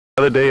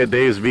Another day at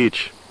Dave's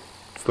Beach.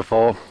 It's the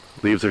fall.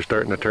 Leaves are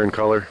starting to turn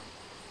color.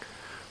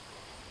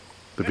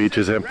 The beach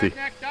is empty.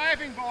 Redneck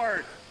diving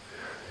board.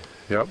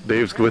 Yep,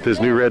 Dave's with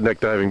his new redneck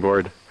diving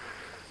board.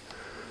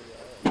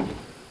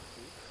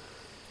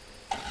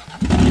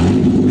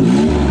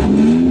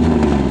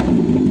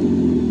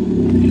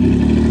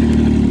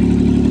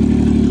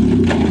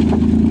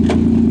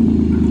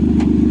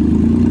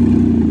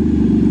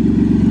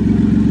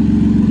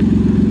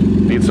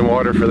 Need some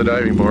water for the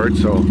diving board,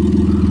 so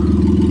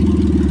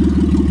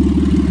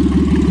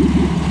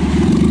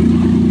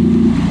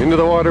into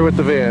the water with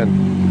the van.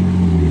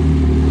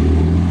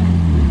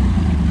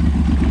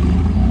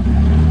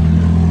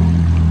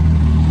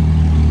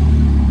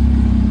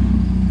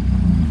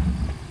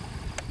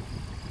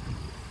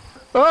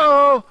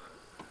 Uh-oh!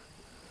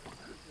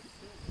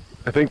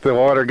 I think the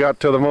water got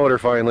to the motor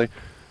finally.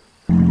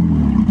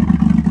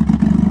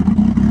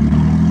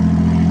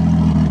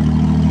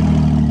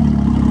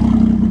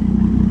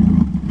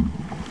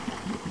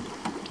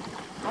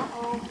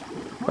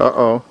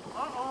 Uh-oh.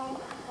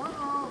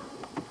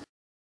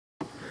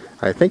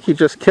 I think he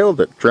just killed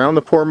it. Drowned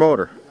the poor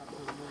motor.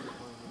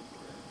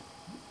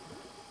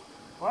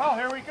 Well,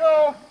 here we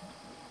go.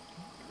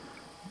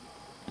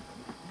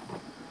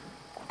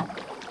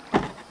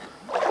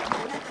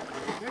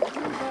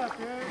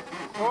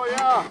 Oh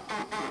yeah.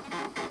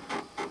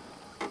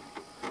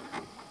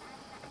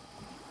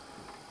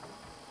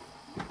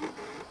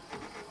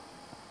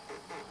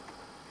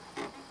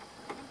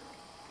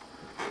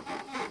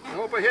 I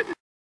hope I hit it.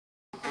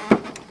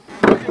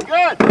 Looking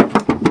good. I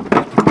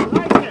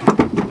like it.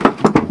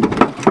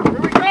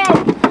 Here we go.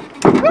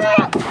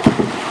 Ah!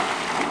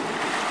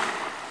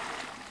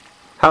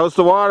 How's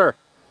the water?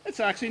 It's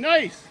actually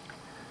nice.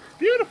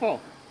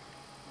 Beautiful.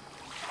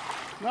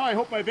 Now I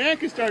hope my van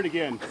can start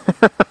again.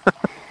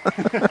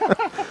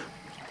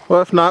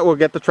 Well, if not, we'll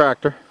get the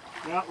tractor.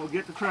 Yeah, we'll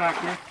get the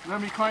tractor.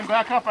 Let me climb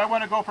back up. I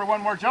want to go for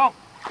one more jump.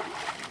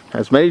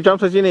 As many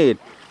jumps as you need.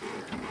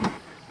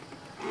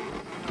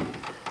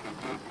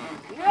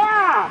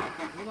 Yeah!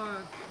 Hold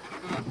on.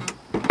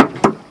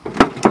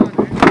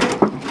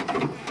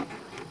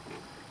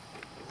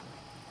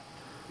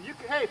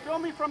 Hey,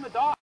 film me from the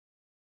dock.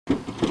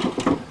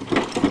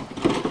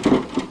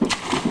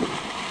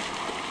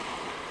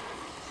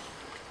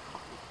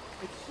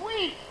 It's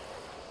sweet.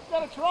 You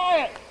gotta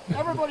try it.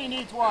 Everybody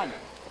needs one.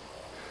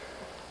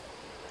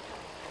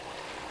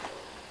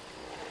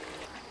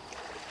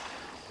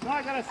 Now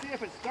I gotta see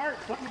if it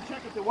starts. Let me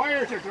check if the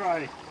wires are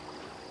dry.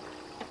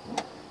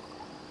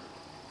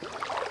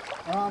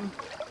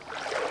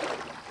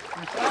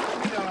 There's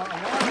actually a lot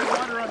of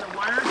water on the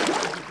wires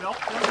because the belt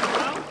floating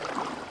around.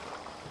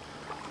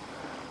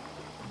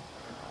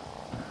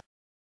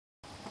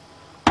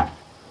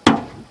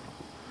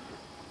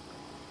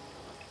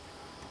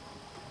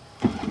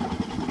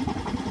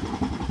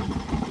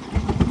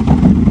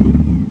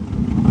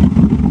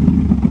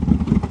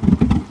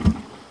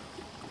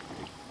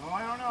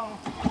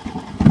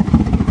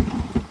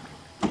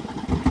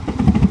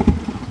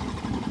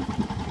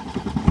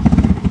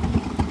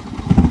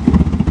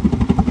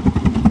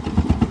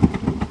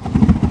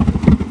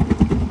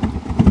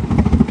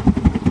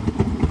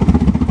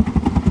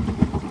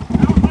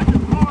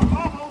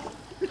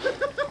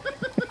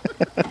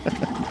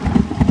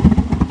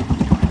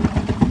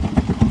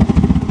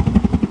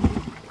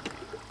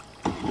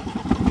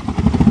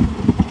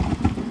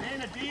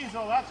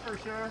 That's for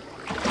sure.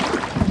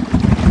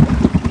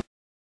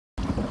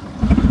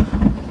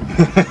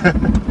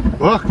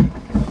 Look!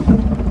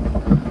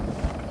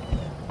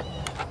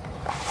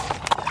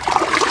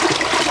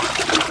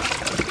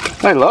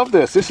 I love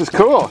this. This is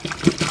cool.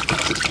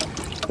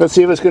 Let's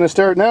see if it's going to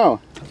start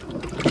now.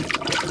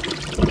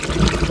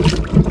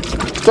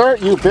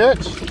 Start, you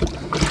bitch!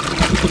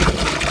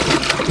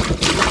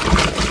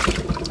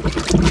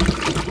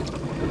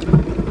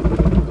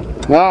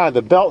 Ah,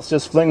 the belt's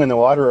just flinging the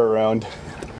water around.